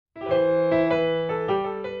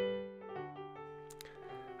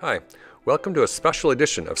Hi, welcome to a special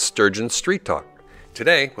edition of Sturgeon Street Talk.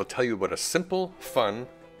 Today, we'll tell you about a simple, fun,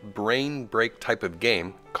 brain break type of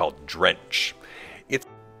game called Drench. It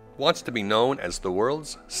wants to be known as the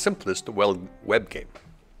world's simplest web game.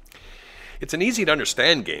 It's an easy to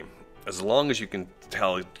understand game. As long as you can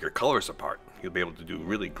tell your colors apart, you'll be able to do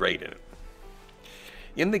really great in it.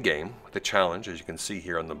 In the game, the challenge, as you can see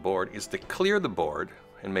here on the board, is to clear the board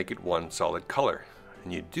and make it one solid color.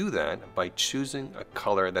 And you do that by choosing a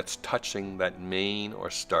color that's touching that main or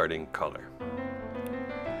starting color.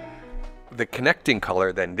 The connecting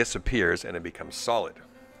color then disappears and it becomes solid.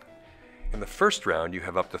 In the first round, you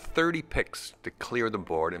have up to 30 picks to clear the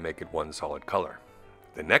board and make it one solid color.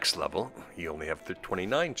 The next level, you only have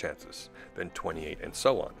 29 chances, then 28, and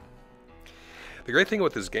so on. The great thing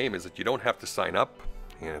about this game is that you don't have to sign up,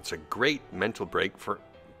 and it's a great mental break for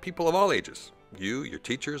people of all ages. You, your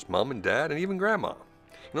teachers, mom and dad, and even grandma.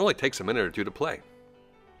 It only takes a minute or two to play.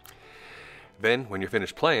 Then, when you're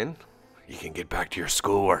finished playing, you can get back to your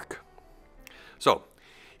schoolwork. So,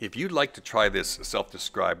 if you'd like to try this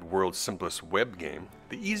self-described world's simplest web game,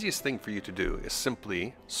 the easiest thing for you to do is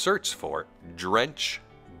simply search for Drench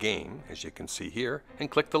Game, as you can see here, and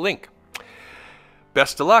click the link.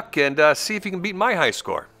 Best of luck, and see if you can beat my high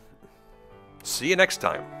score. See you next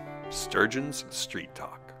time. Sturgeon's Street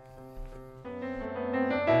Talk.